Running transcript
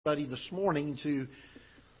Study this morning to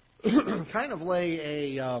kind of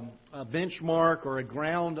lay a benchmark or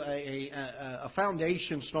a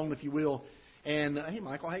foundation stone, if you will. And hey,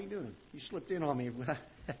 Michael, how you doing? You slipped in on me.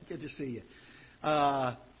 Good to see you.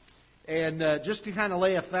 And just to kind of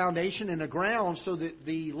lay a foundation and a ground so that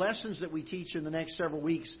the lessons that we teach in the next several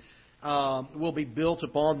weeks will be built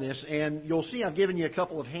upon this. And you'll see I've given you a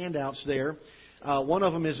couple of handouts there. One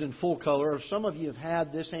of them is in full color. Some of you have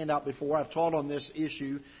had this handout before. I've taught on this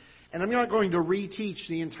issue. And I'm not going to reteach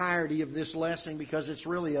the entirety of this lesson because it's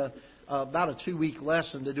really about a 2-week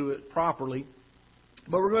lesson to do it properly.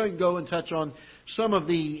 But we're going to go and touch on some of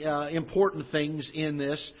the important things in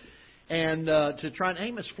this. And to try and... Hey,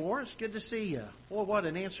 Miss Florence, good to see you. Boy, what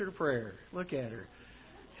an answer to prayer. Look at her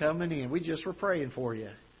coming in. We just were praying for you.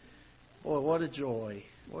 Boy, what a joy.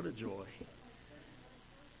 What a joy.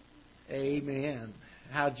 Amen.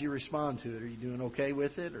 How'd you respond to it? Are you doing okay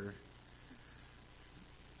with it, or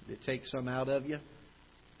did it take some out of you?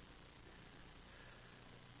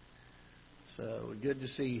 So good to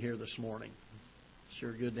see you here this morning.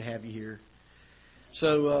 Sure good to have you here.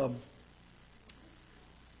 So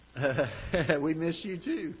we miss you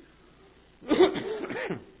too.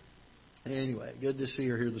 Anyway, good to see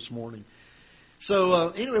you here this morning. So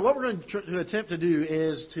anyway, what we're going to attempt to do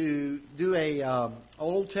is to do a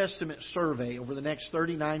Old Testament survey over the next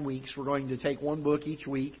 39 weeks. We're going to take one book each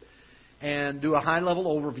week and do a high-level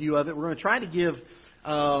overview of it. We're going to try to give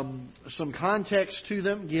some context to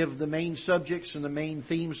them, give the main subjects and the main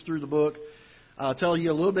themes through the book, tell you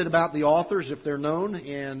a little bit about the authors if they're known,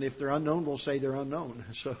 and if they're unknown, we'll say they're unknown.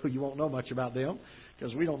 So you won't know much about them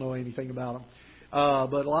because we don't know anything about them.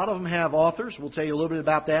 But a lot of them have authors. We'll tell you a little bit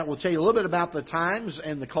about that. We'll tell you a little bit about the times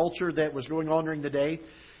and the culture that was going on during the day.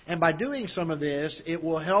 And by doing some of this, it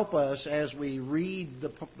will help us as we read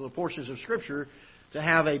the portions of Scripture to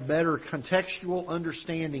have a better contextual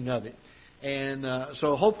understanding of it. And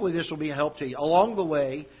so hopefully this will be a help to you. Along the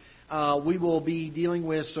way, we will be dealing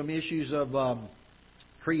with some issues of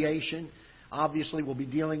creation. Obviously, we'll be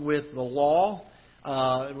dealing with the law.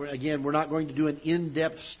 Again, we're not going to do an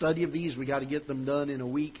in-depth study of these. We got to get them done in a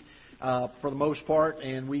week for the most part,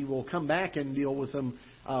 and we will come back and deal with them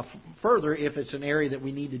further if it's an area that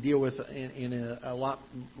we need to deal with in a lot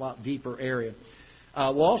deeper area.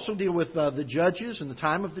 We'll also deal with the Judges and the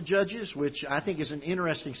time of the Judges, which I think is an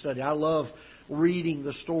interesting study. I love reading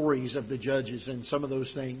the stories of the Judges and some of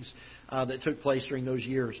those things that took place during those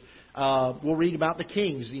years. We'll read about the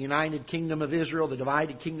kings, the united kingdom of Israel, the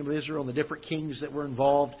divided kingdom of Israel, and the different kings that were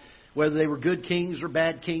involved, whether they were good kings or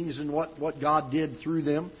bad kings, and what God did through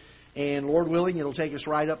them. And Lord willing, it'll take us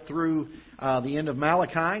right up through the end of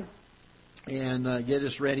Malachi and get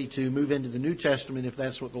us ready to move into the New Testament if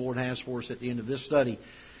that's what the Lord has for us at the end of this study.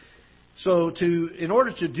 So in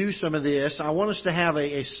order to do some of this, I want us to have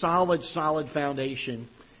a solid foundation.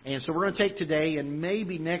 And so we're going to take today and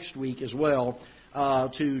maybe next week as well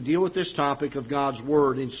to deal with this topic of God's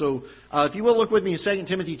Word. And so if you will look with me in 2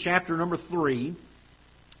 Timothy chapter number 3.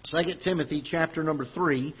 2 Timothy chapter number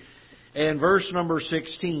 3 and verse number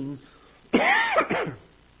 16,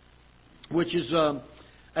 which is a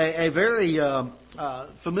very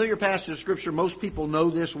familiar passage of Scripture. Most people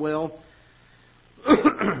know this well.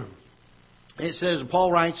 It says,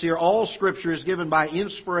 Paul writes here, all Scripture is given by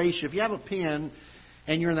inspiration. If you have a pen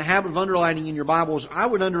and you're in the habit of underlining in your Bibles, I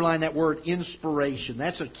would underline that word inspiration.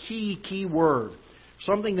 That's a key word.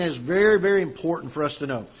 Something that is very, very important for us to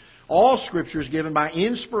know. All Scripture is given by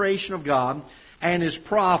inspiration of God and is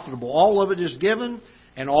profitable. All of it is given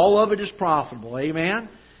and all of it is profitable. Amen?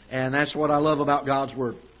 And that's what I love about God's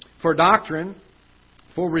Word. For doctrine,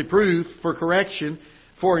 for reproof, for correction,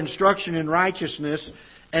 for instruction in righteousness.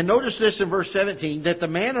 And notice this in verse 17, that the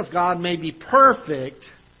man of God may be perfect.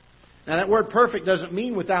 Now that word perfect doesn't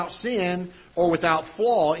mean without sin or without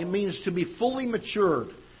flaw. It means to be fully matured,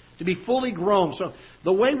 to be fully grown. So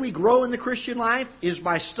the way we grow in the Christian life is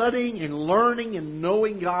by studying and learning and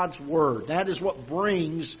knowing God's Word. That is what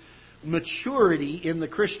brings maturity in the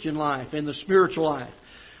Christian life, in the spiritual life.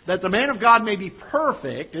 That the man of God may be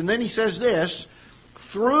perfect, and then he says this,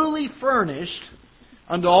 thoroughly furnished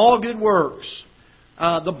unto all good works.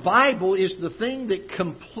 The Bible is the thing that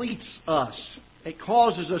completes us. It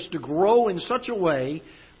causes us to grow in such a way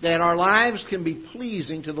that our lives can be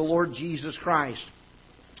pleasing to the Lord Jesus Christ.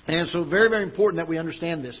 And so very, very important that we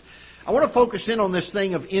understand this. I want to focus in on this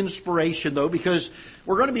thing of inspiration, though, because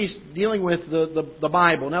we're going to be dealing with the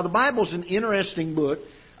Bible. Now, the Bible is an interesting book.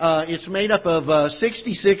 It's made up of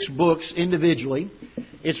 66 books individually.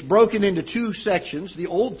 It's broken into 2 sections. The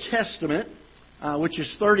Old Testament, which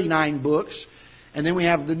is 39 books. And then we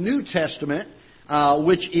have the New Testament,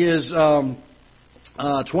 which is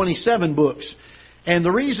 27 books. And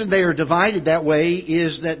the reason they are divided that way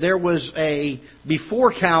is that there was a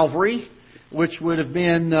before Calvary, which would have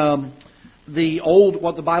been the old,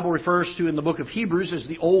 what the Bible refers to in the book of Hebrews as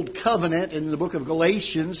the Old Covenant. In the book of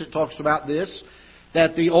Galatians, it talks about this,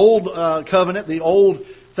 that the Old Covenant, the old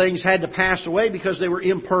things had to pass away because they were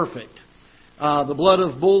imperfect. The blood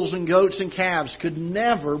of bulls and goats and calves could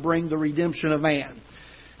never bring the redemption of man.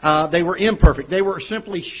 They were imperfect. They were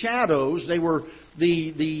simply shadows. They were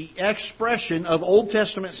the expression of Old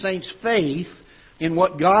Testament saints' faith in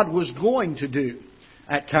what God was going to do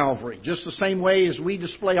at Calvary. Just the same way as we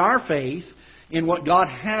display our faith in what God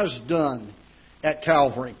has done at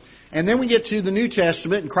Calvary. And then we get to the New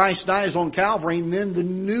Testament, and Christ dies on Calvary, and then the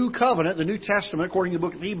New Covenant, the New Testament, according to the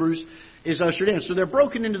book of Hebrews, is ushered in. So they're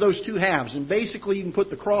broken into those two halves, and basically you can put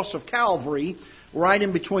the cross of Calvary right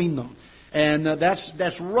in between them. And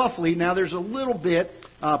that's roughly, now there's a little bit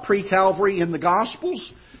pre-Calvary in the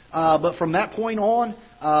Gospels, but from that point on,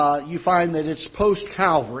 you find that it's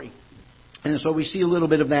post-Calvary. And so we see a little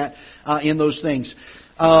bit of that in those things.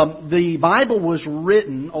 The Bible was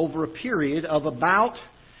written over a period of about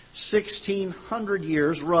 1,600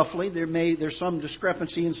 years, roughly. There's some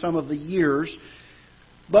discrepancy in some of the years,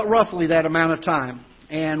 but roughly that amount of time.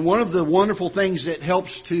 And one of the wonderful things that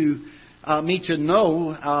helps to me to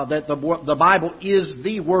know that the Bible is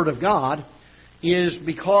the Word of God is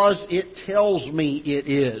because it tells me it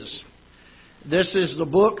is. This is the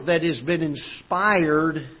book that has been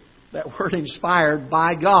inspired, that word inspired,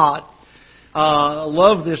 by God. I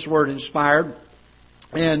love this word inspired.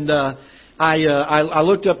 And I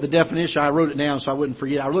looked up the definition. I wrote it down so I wouldn't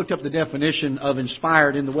forget. I looked up the definition of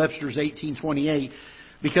inspired in the Webster's 1828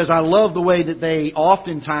 because I love the way that they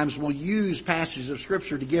oftentimes will use passages of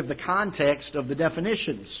Scripture to give the context of the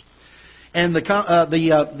definitions. And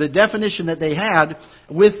the definition that they had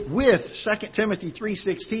with 2 Timothy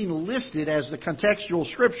 3:16 listed as the contextual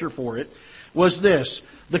Scripture for it was this: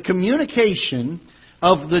 the communication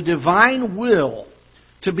of the divine will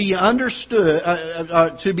to be understood,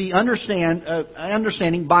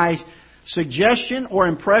 understanding by suggestion or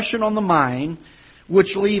impression on the mind,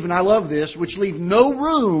 which leave, and I love this, which leave no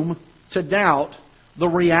room to doubt the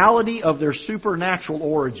reality of their supernatural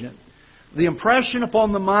origin. The impression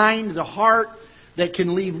upon the mind, the heart, that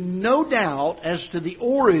can leave no doubt as to the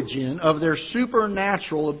origin of their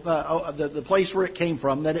supernatural, the place where it came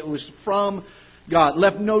from, that it was from God.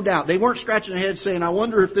 Left no doubt. They weren't scratching their heads saying, I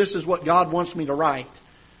wonder if this is what God wants me to write.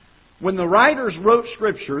 When the writers wrote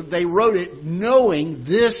Scripture, they wrote it knowing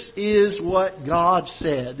this is what God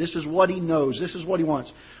said. This is what He knows. This is what He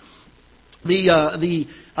wants. The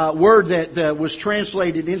word that was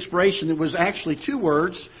translated inspiration, it was actually two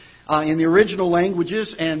words in the original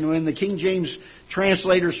languages, and when the King James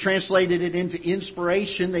translators translated it into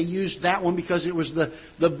inspiration, they used that one because it was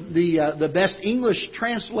the best English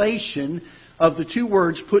translation of the two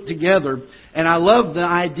words put together. And I love the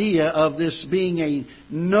idea of this being a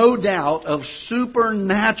no doubt of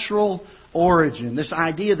supernatural origin. This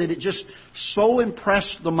idea that it just so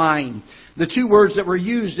impressed the mind. The two words that were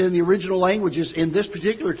used in the original languages in this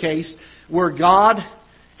particular case were God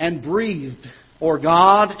and breathed, or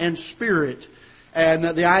God and Spirit. And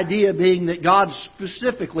the idea being that God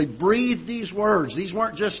specifically breathed these words. These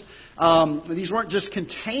weren't just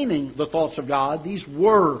containing the thoughts of God. These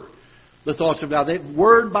were the thoughts of God.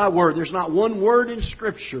 Word by word. There's not one word in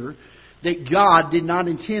Scripture that God did not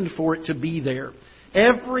intend for it to be there.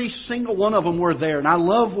 Every single one of them were there. And I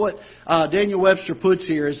love what Daniel Webster puts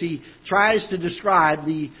here as he tries to describe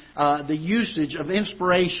the usage of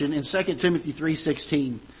inspiration in 2 Timothy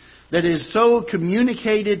 3:16. That is so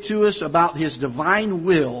communicated to us about His divine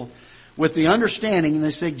will with the understanding and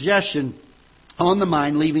the suggestion on the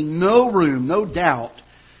mind, leaving no room, no doubt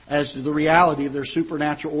as to the reality of their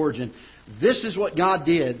supernatural origin. This is what God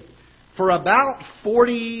did. For about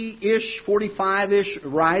 40-ish, 45-ish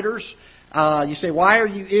writers, you say, why are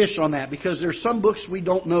you ish on that? Because there's some books we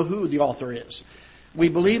don't know who the author is. We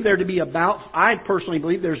believe there to be I personally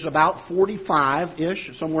believe there's about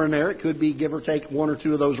 45-ish, somewhere in there. It could be, give or take, one or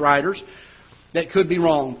two of those writers. That could be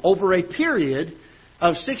wrong. Over a period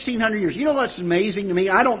of 1,600 years. You know what's amazing to me?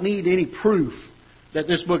 I don't need any proof that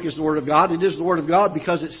this book is the Word of God. It is the Word of God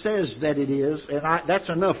because it says that it is, and that's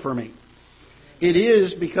enough for me. It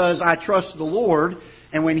is because I trust the Lord,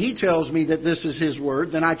 and when He tells me that this is His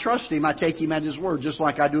Word, then I trust Him. I take Him at His Word, just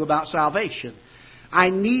like I do about salvation. I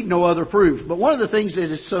need no other proof. But one of the things that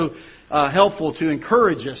is so helpful to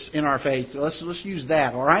encourage us in our faith, let's use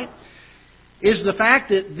that, all right, is the fact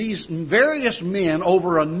that these various men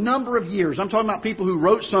over a number of years, I'm talking about people who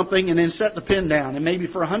wrote something and then set the pen down, and maybe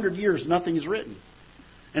for 100 years nothing is written.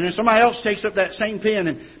 And then somebody else takes up that same pen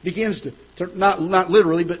and begins to not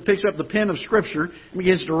literally, but picks up the pen of Scripture and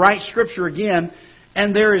begins to write Scripture again.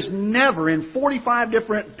 And there is never, in 45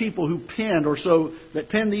 different people who penned or so, that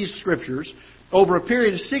penned these Scriptures, over a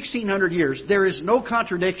period of 1,600 years, there is no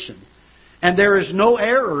contradiction. And there is no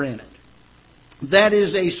error in it. That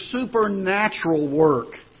is a supernatural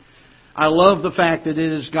work. I love the fact that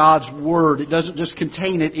it is God's Word. It doesn't just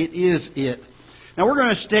contain it, it is it. Now we're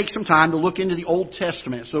going to take some time to look into the Old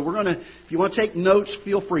Testament. So we're going to, if you want to take notes,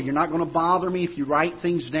 feel free. You're not going to bother me if you write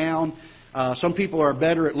things down. Some people are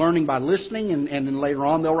better at learning by listening, and then later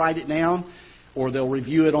on they'll write it down, or they'll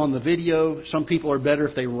review it on the video. Some people are better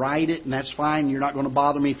if they write it, and that's fine. You're not going to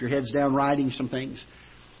bother me if your head's down writing some things.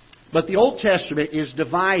 But the Old Testament is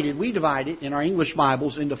divided. We divide it in our English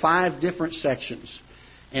Bibles into 5 different sections.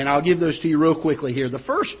 And I'll give those to you real quickly here. The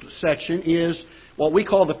first section is what we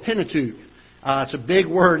call the Pentateuch. It's a big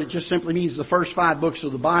word. It just simply means the first 5 books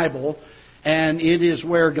of the Bible. And it is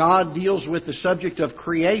where God deals with the subject of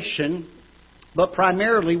creation. But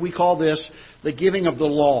primarily we call this the giving of the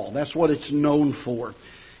law. That's what it's known for,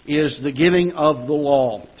 is the giving of the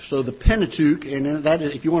law. So the Pentateuch, and that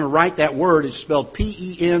is, if you want to write that word, it's spelled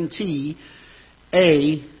P-E-N-T-A-T-E-U-C-H.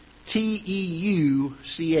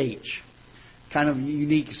 Kind of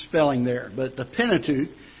unique spelling there. But the Pentateuch,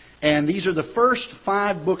 and these are the first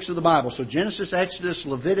 5 books of the Bible. So Genesis, Exodus,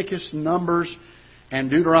 Leviticus, Numbers, and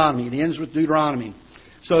Deuteronomy. It ends with Deuteronomy.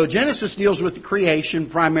 So Genesis deals with the creation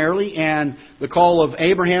primarily and the call of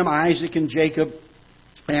Abraham, Isaac, and Jacob,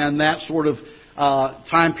 and that sort of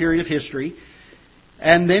time period of history.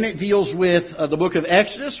 And then it deals with the book of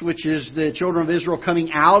Exodus, which is the children of Israel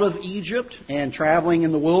coming out of Egypt and traveling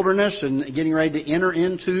in the wilderness and getting ready to enter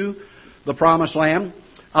into the Promised Land.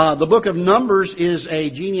 The book of Numbers is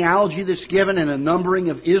a genealogy that's given and a numbering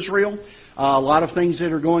of Israel. A lot of things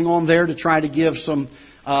that are going on there to try to give some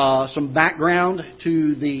background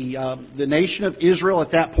to the nation of Israel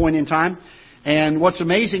at that point in time. And what's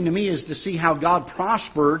amazing to me is to see how God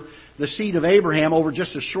prospered the seed of Abraham over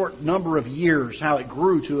just a short number of years, how it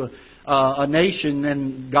grew to a nation.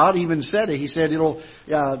 And God even said it. He said it'll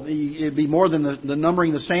be more than the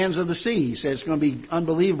numbering the sands of the sea. He said it's going to be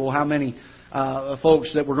unbelievable how many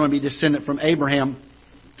folks that were going to be descendant from Abraham.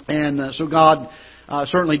 And so God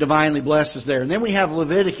certainly divinely blessed us there. And then we have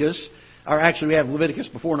Leviticus. Or actually, we have Leviticus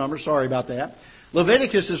before Numbers. Sorry about that.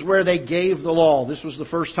 Leviticus is where they gave the law. This was the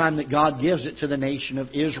first time that God gives it to the nation of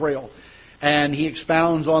Israel. And He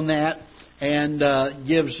expounds on that and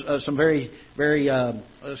gives some very, very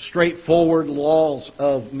straightforward laws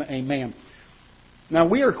of a man. Now,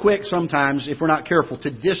 we are quick sometimes, if we're not careful,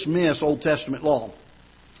 to dismiss Old Testament law.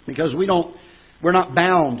 Because we're not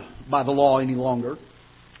bound by the law any longer.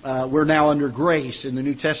 We're now under grace in the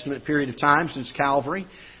New Testament period of time since Calvary.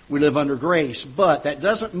 We live under grace. But that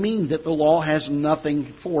doesn't mean that the law has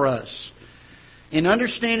nothing for us. In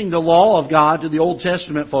understanding the law of God to the Old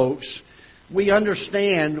Testament folks, we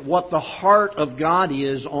understand what the heart of God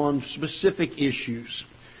is on specific issues.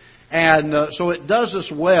 And so it does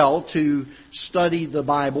us well to study the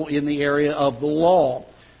Bible in the area of the law.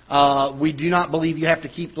 We do not believe you have to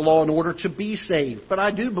keep the law in order to be saved. But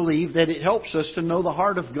I do believe that it helps us to know the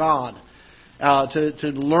heart of God.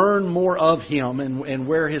 To learn more of Him and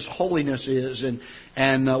where His holiness is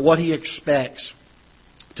and what He expects,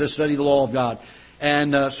 to study the law of God.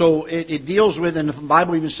 And so it deals with, and the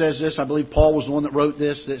Bible even says this, I believe Paul was the one that wrote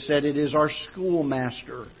this, that said it is our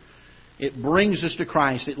schoolmaster. It brings us to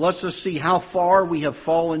Christ. It lets us see how far we have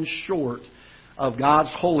fallen short of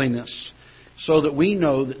God's holiness, so that we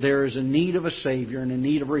know that there is a need of a Savior and a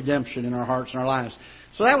need of redemption in our hearts and our lives.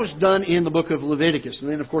 So that was done in the book of Leviticus.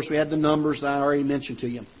 And then, of course, we had the Numbers that I already mentioned to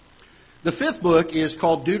you. The 5th book is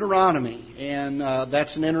called Deuteronomy. And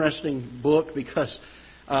that's an interesting book because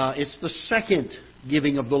it's the second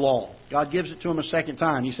giving of the law. God gives it to him a second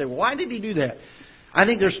time. You say, well, why did He do that? I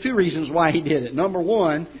think there's 2 reasons why He did it. Number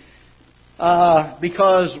one,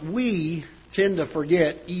 because we tend to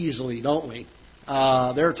forget easily, don't we?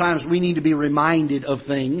 There are times we need to be reminded of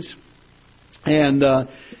things. And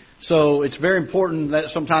so it's very important that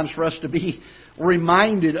sometimes for us to be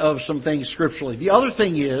reminded of some things scripturally. The other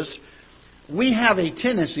thing is, we have a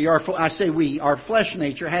tendency, our flesh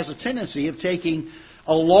nature has a tendency of taking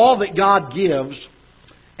a law that God gives,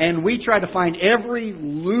 and we try to find every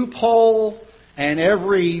loophole and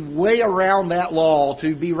every way around that law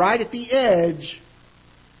to be right at the edge,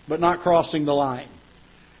 but not crossing the line.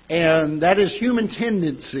 And that is human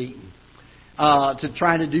tendency to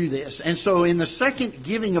try to do this. And so in the second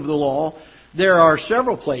giving of the law, there are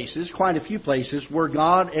several places, quite a few places, where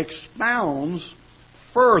God expounds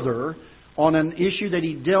further on an issue that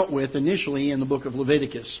he dealt with initially in the book of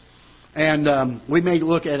Leviticus. And we may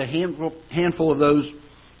look at a handful of those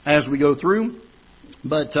as we go through.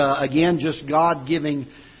 But again, just God giving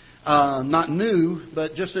not new,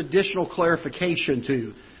 but just additional clarification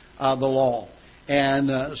to the law.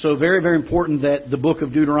 And so very, very important that the book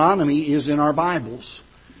of Deuteronomy is in our Bibles.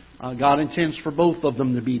 God intends for both of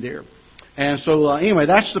them to be there. And so anyway,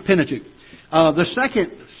 that's the Pentateuch. The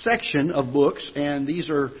second section of books, and these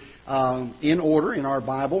are in order in our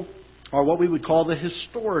Bible, are what we would call the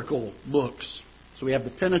historical books. So we have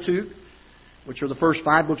the Pentateuch, which are the first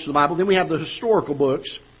 5 books of the Bible. Then we have the historical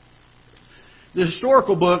books. The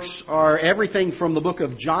historical books are everything from the book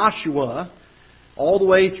of Joshua all the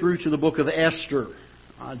way through to the book of Esther.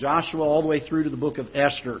 Joshua all the way through to the book of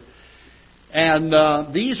Esther.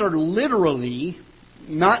 And these are literally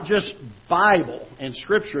not just Bible and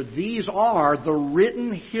Scripture. These are the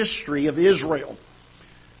written history of Israel.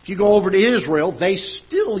 If you go over to Israel, they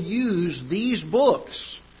still use these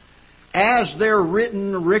books as their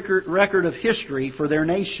written record of history for their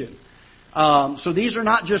nation. So these are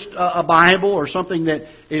not just a Bible or something that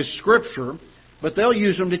is Scripture, but they'll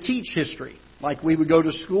use them to teach history. Like we would go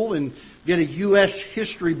to school and get a U.S.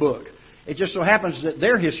 history book. It just so happens that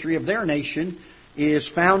their history of their nation is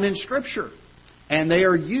found in Scripture. And they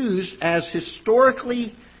are used as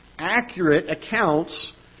historically accurate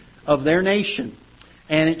accounts of their nation.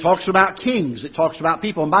 And it talks about kings. It talks about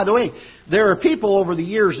people. And by the way, there are people over the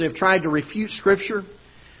years that have tried to refute Scripture.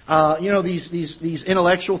 These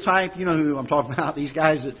intellectual type. You know who I'm talking about. These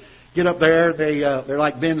guys that get up there. They're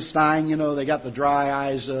like Ben Stein. You know, they got the dry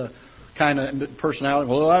eyes kind of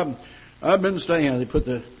personality. Well, I've been studying. They put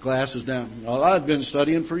the glasses down. Well, I've been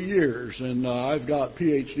studying for years, and I've got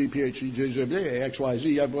PhD, JZA,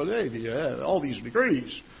 XYZ, I've got all these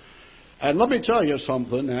degrees. And let me tell you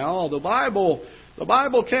something now. The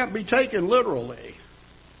Bible can't be taken literally.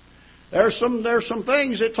 There's some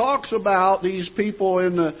things it talks about these people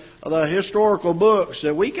in the historical books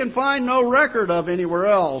that we can find no record of anywhere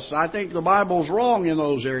else. I think the Bible's wrong in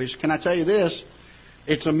those areas. Can I tell you this?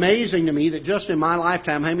 It's amazing to me that just in my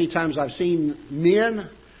lifetime, how many times I've seen men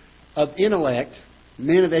of intellect,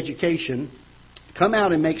 men of education, come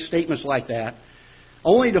out and make statements like that,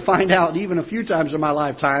 only to find out even a few times in my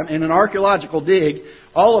lifetime, in an archaeological dig,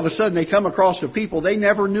 all of a sudden they come across a people they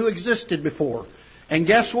never knew existed before. And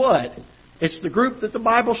guess what? It's the group that the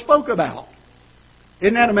Bible spoke about.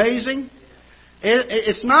 Isn't that amazing?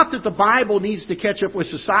 It's not that the Bible needs to catch up with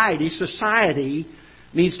society. Society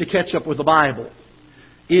needs to catch up with the Bible.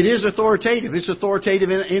 It is authoritative. It's authoritative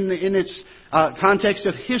in its context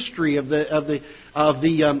of history of the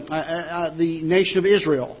nation of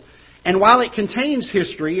Israel. And while it contains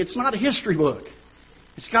history, it's not a history book.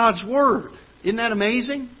 It's God's Word. Isn't that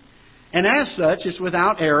amazing? And as such, it's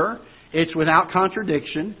without error. It's without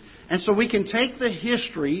contradiction. And so we can take the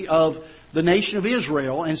history of the nation of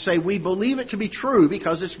Israel and say we believe it to be true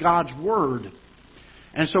because it's God's Word.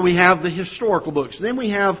 And so we have the historical books. Then we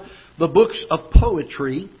have the books of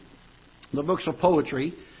poetry. The books of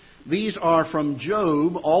poetry. These are from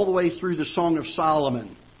Job all the way through the Song of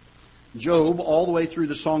Solomon. Job all the way through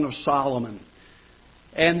the Song of Solomon.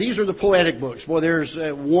 And these are the poetic books. Boy, there's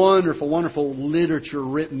a wonderful, wonderful literature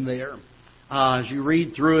written there. As you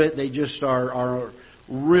read through it, they just are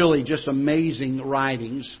really just amazing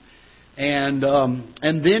writings. And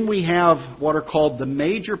then we have what are called the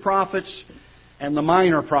major prophets and the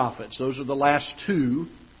minor prophets. Those are the last two.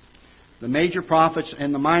 The major prophets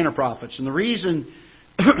and the minor prophets. And the reason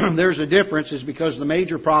there's a difference is because the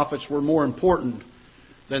major prophets were more important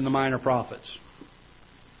than the minor prophets.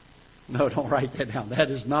 No, don't write that down. That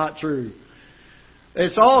is not true.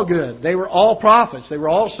 It's all good. They were all prophets. They were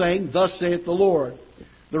all saying, "Thus saith the Lord."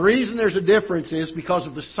 The reason there's a difference is because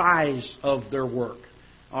of the size of their work.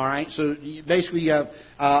 All right, so basically you have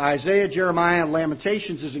Isaiah, Jeremiah, and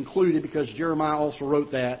Lamentations is included because Jeremiah also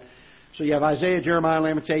wrote that. So you have Isaiah, Jeremiah,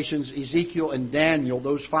 Lamentations, Ezekiel, and Daniel,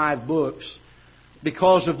 those 5 books,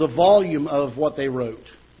 because of the volume of what they wrote.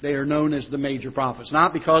 They are known as the major prophets,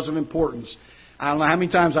 not because of importance. I don't know how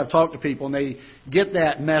many times I've talked to people and they get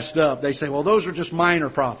that messed up. They say, well, those are just minor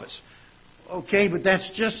prophets. Okay, but that's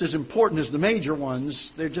just as important as the major ones.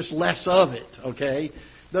 They're just less of it, okay?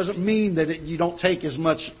 Doesn't mean that you don't take as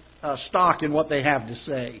much stock in what they have to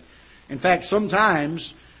say. In fact,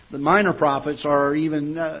 sometimes the minor prophets are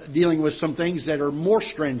even dealing with some things that are more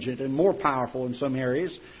stringent and more powerful in some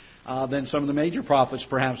areas than some of the major prophets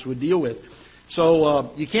perhaps would deal with.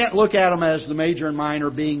 So you can't look at them as the major and minor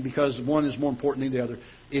being because one is more important than the other.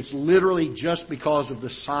 It's literally just because of the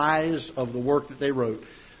size of the work that they wrote.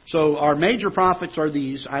 So our major prophets are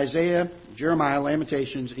these: Isaiah, Jeremiah,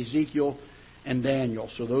 Lamentations, Ezekiel, and Daniel.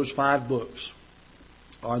 So those 5 books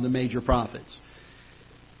are the major prophets.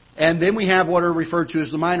 And then we have what are referred to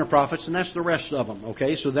as the minor prophets, and that's the rest of them.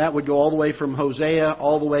 Okay, so that would go all the way from Hosea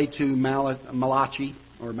all the way to Malachi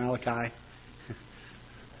or Malachi.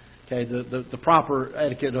 Okay, the proper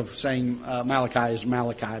etiquette of saying Malachi is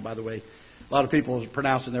Malachi, by the way. A lot of people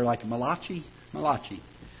pronounce it, they're like Malachi.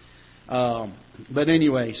 But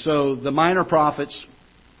anyway, so the minor prophets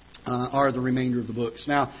are the remainder of the books.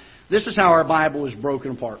 Now, this is how our Bible is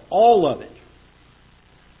broken apart. All of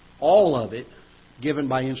it, given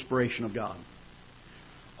by inspiration of God.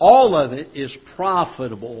 All of it is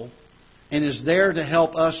profitable and is there to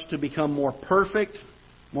help us to become more perfect,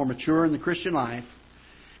 more mature in the Christian life.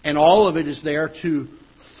 And all of it is there to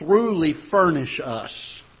thoroughly furnish us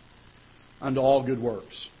unto all good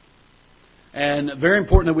works. And very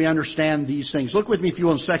important that we understand these things. Look with me, if you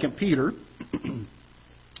will, in 2 Peter.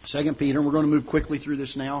 2 Peter, we're going to move quickly through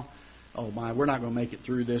this now. Oh my, we're not going to make it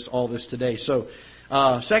through all this today. So,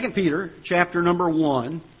 2 Peter, chapter number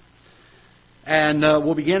 1, and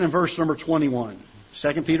we'll begin in verse number 21.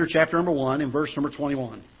 2 Peter, chapter number 1, and verse number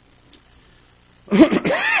 21.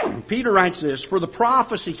 Peter writes this, "For the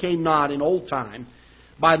prophecy came not in old time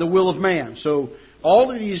by the will of man." So,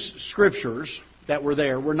 all of these scriptures that were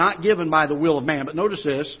there were not given by the will of man. But notice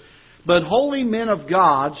this, "But holy men of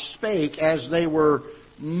God spake as they were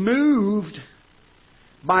moved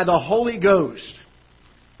by the Holy Ghost."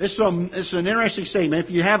 This is an interesting statement.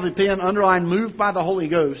 If you have the pen, underline "moved by the Holy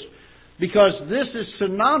Ghost," because this is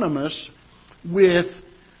synonymous with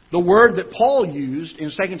the word that Paul used in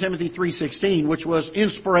 2 Timothy 3:16, which was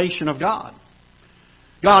inspiration of God.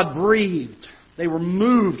 God breathed. They were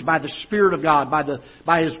moved by the Spirit of God,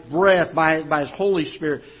 by His breath, by His Holy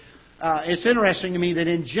Spirit. It's interesting to me that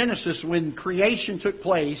in Genesis, when creation took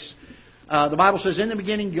place, the Bible says, "In the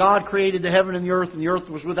beginning God created the heaven and the earth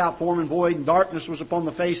was without form and void, and darkness was upon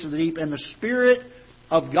the face of the deep, and the Spirit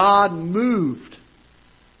of God moved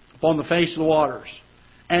upon the face of the waters.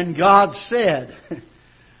 And God said,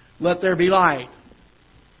 let there be light."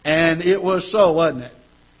 And it was so, wasn't it?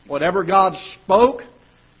 Whatever God spoke,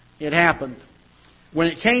 it happened. When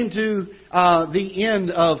it came to the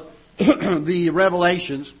end of the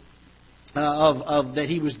revelations that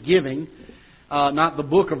He was giving, not the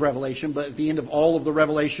book of Revelation, but at the end of all of the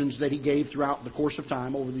revelations that He gave throughout the course of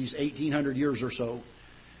time, over these 1,800 years or so,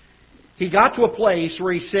 He got to a place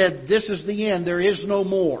where He said, "This is the end, there is no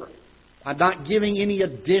more. I'm not giving any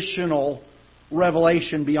additional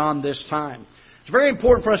revelation beyond this time." It's very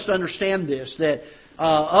important for us to understand this, that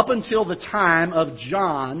up until the time of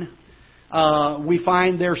John, we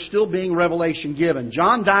find there still being revelation given.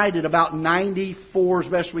 John died at about 94, as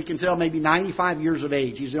best we can tell, maybe 95 years of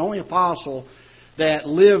age. He's the only apostle that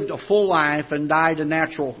lived a full life and died a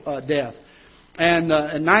natural death. And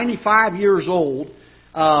at 95 years old,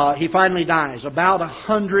 he finally dies. About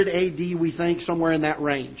 100 A.D., we think, somewhere in that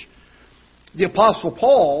range. The Apostle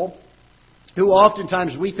Paul, who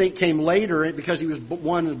oftentimes we think came later because he was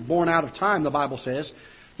born out of time, the Bible says,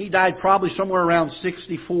 he died probably somewhere around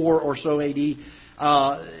 64 or so A.D.,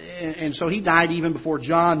 and so he died even before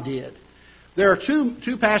John did. There are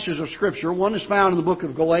two passages of Scripture. One is found in the book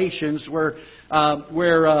of Galatians, where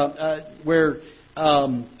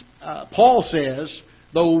Paul says,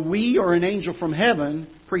 "Though we or an angel from heaven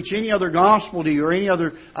preach any other gospel to you, or any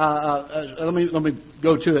other..." Let me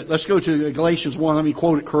go to it. Let's go to Galatians 1. Let me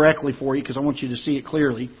quote it correctly for you, because I want you to see it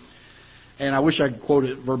clearly. And I wish I could quote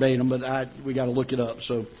it verbatim, but we got to look it up.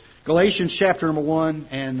 So Galatians chapter number 1,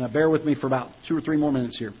 and bear with me for about 2 or 3 more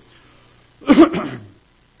minutes here.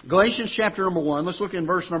 Galatians chapter number 1, let's look in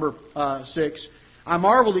verse number 6. "I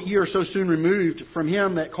marvel that ye are so soon removed from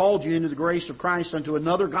Him that called you into the grace of Christ unto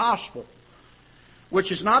another gospel,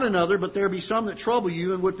 which is not another, but there be some that trouble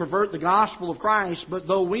you and would pervert the gospel of Christ. But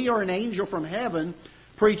though we or an angel from heaven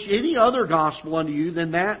preach any other gospel unto you than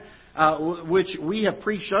that which we have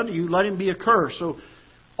preached unto you, let him be accursed." So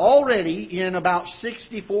already in about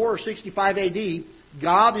 64 or 65 A.D.,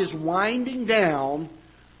 God is winding down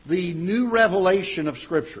the new revelation of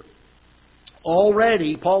Scripture.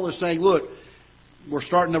 Already, Paul is saying, look, we're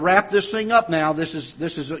starting to wrap this thing up now. This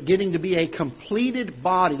is getting to be a completed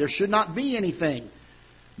body. There should not be anything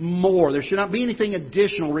more. There should not be anything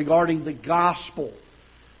additional regarding the gospel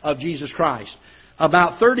of Jesus Christ.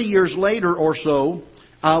 About 30 years later or so,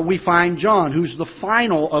 we find John, who's the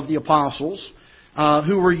final of the apostles,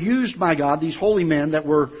 who were used by God, these holy men that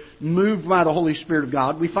were moved by the Holy Spirit of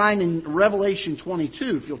God. We find in Revelation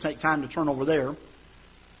 22, if you'll take time to turn over there,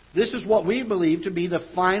 this is what we believe to be the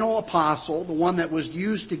final apostle, the one that was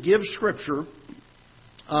used to give Scripture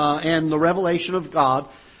and the revelation of God.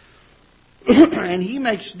 And he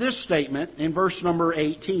makes this statement in verse number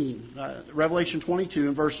 18. Revelation 22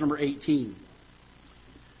 and verse number 18.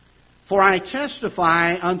 For I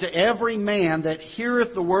testify unto every man that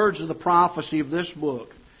heareth the words of the prophecy of this book.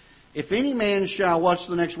 If any man shall, what's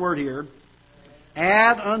the next word here?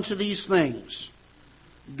 Add unto these things.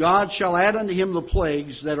 God shall add unto him the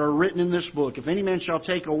plagues that are written in this book. If any man shall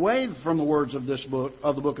take away from the words of this book,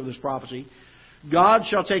 of the book of this prophecy, God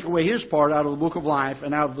shall take away his part out of the book of life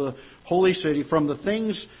and out of the holy city from the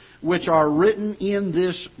things which are written in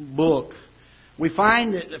this book. We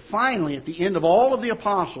find that finally, at the end of all of the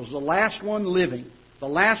apostles, the last one living, the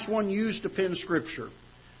last one used to pen Scripture,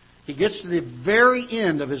 he gets to the very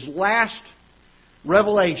end of his last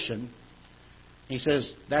revelation. He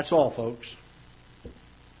says, that's all, folks.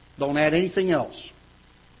 Don't add anything else.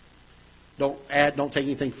 Don't take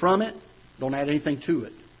anything from it. Don't add anything to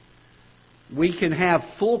it. We can have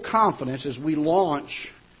full confidence as we launch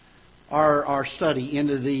our study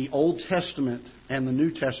into the Old Testament and the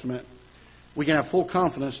New Testament. We can have full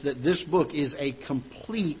confidence that this book is a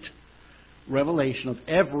complete revelation of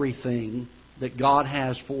everything that God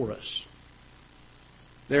has for us.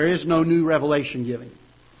 There is no new revelation giving.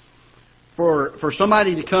 For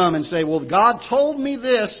somebody to come and say, well, God told me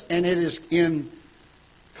this, and it is in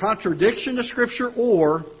contradiction to Scripture,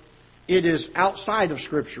 or it is outside of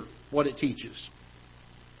Scripture, what it teaches.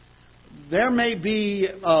 There may be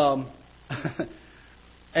a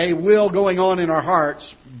will going on in our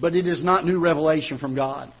hearts, but it is not new revelation from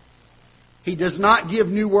God. He does not give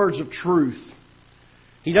new words of truth.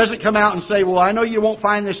 He doesn't come out and say, well, I know you won't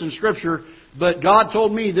find this in Scripture, but God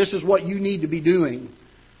told me this is what you need to be doing.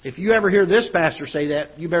 If you ever hear this pastor say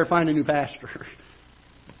that, you better find a new pastor.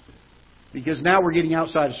 Because now we're getting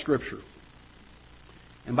outside of Scripture.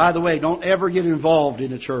 And by the way, don't ever get involved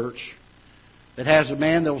in a church that has a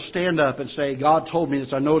man that will stand up and say, God told me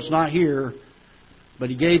this. I know it's not here, but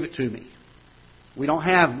He gave it to me. We don't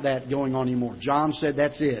have that going on anymore. John said,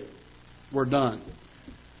 that's it. We're done.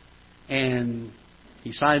 And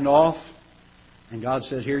he signed off, and God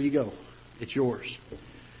said, here you go. It's yours.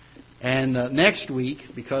 And next week,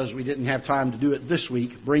 because we didn't have time to do it this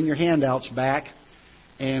week, bring your handouts back,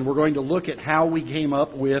 and we're going to look at how we came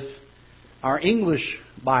up with our English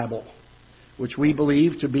Bible, which we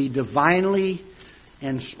believe to be divinely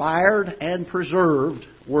inspired and preserved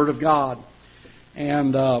Word of God,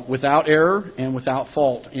 and without error and without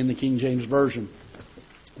fault in the King James Version.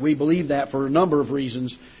 We believe that for a number of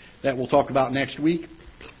reasons that we'll talk about next week.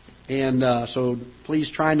 And so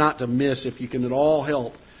please try not to miss, if you can at all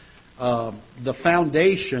help, the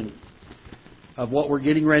foundation of what we're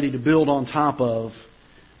getting ready to build on top of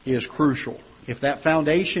is crucial. If that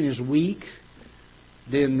foundation is weak,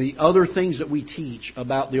 then the other things that we teach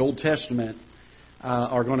about the Old Testament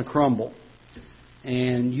are going to crumble.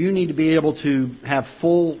 And you need to be able to have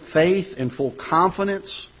full faith and full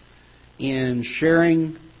confidence in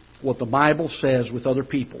sharing what the Bible says with other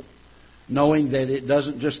people, knowing that it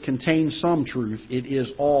doesn't just contain some truth, it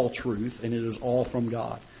is all truth, and it is all from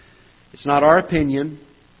God. It's not our opinion.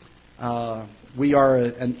 We are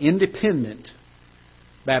an independent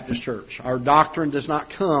Baptist church. Our doctrine does not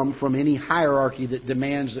come from any hierarchy that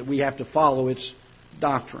demands that we have to follow its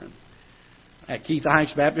doctrine. At Ketha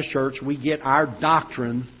Heights Baptist Church, we get our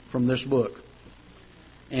doctrine from this book.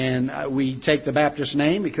 And we take the Baptist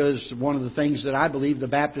name because one of the things that I believe the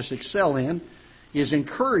Baptists excel in is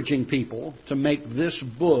encouraging people to make this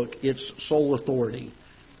book its sole authority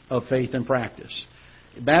of faith and practice.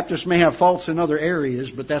 Baptists may have faults in other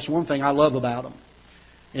areas, but that's one thing I love about them,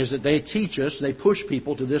 is that they teach us, they push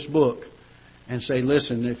people to this book and say,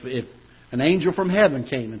 listen, if an angel from heaven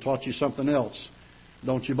came and taught you something else,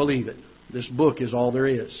 don't you believe it? This book is all there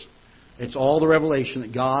is. It's all the revelation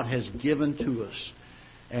that God has given to us.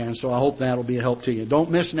 And so I hope that will be a help to you. Don't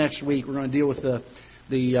miss next week. We're going to deal with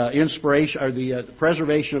the inspiration or the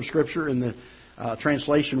preservation of Scripture and the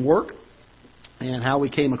translation work, and how we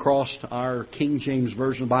came across our King James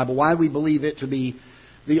Version of the Bible, why we believe it to be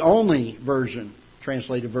the only version,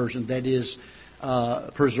 translated version, that is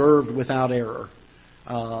preserved without error,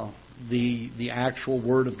 the actual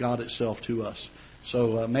Word of God itself to us.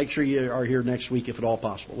 So make sure you are here next week if at all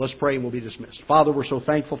possible. Let's pray and we'll be dismissed. Father, we're so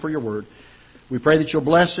thankful for your Word. We pray that you'll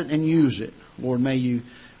bless it and use it. Lord, may you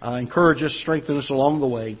encourage us, strengthen us along the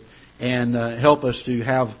way, and help us to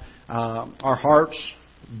have our hearts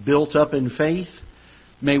built up in faith.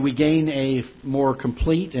 May we gain a more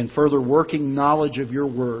complete and further working knowledge of your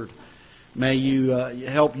Word. May you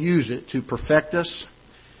help use it to perfect us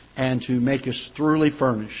and to make us thoroughly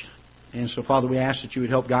furnished. And so, Father, we ask that you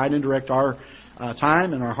would help guide and direct our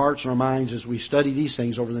time and our hearts and our minds as we study these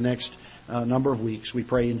things over the next number of weeks. We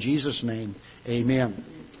pray in Jesus' name. Amen.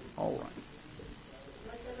 All right.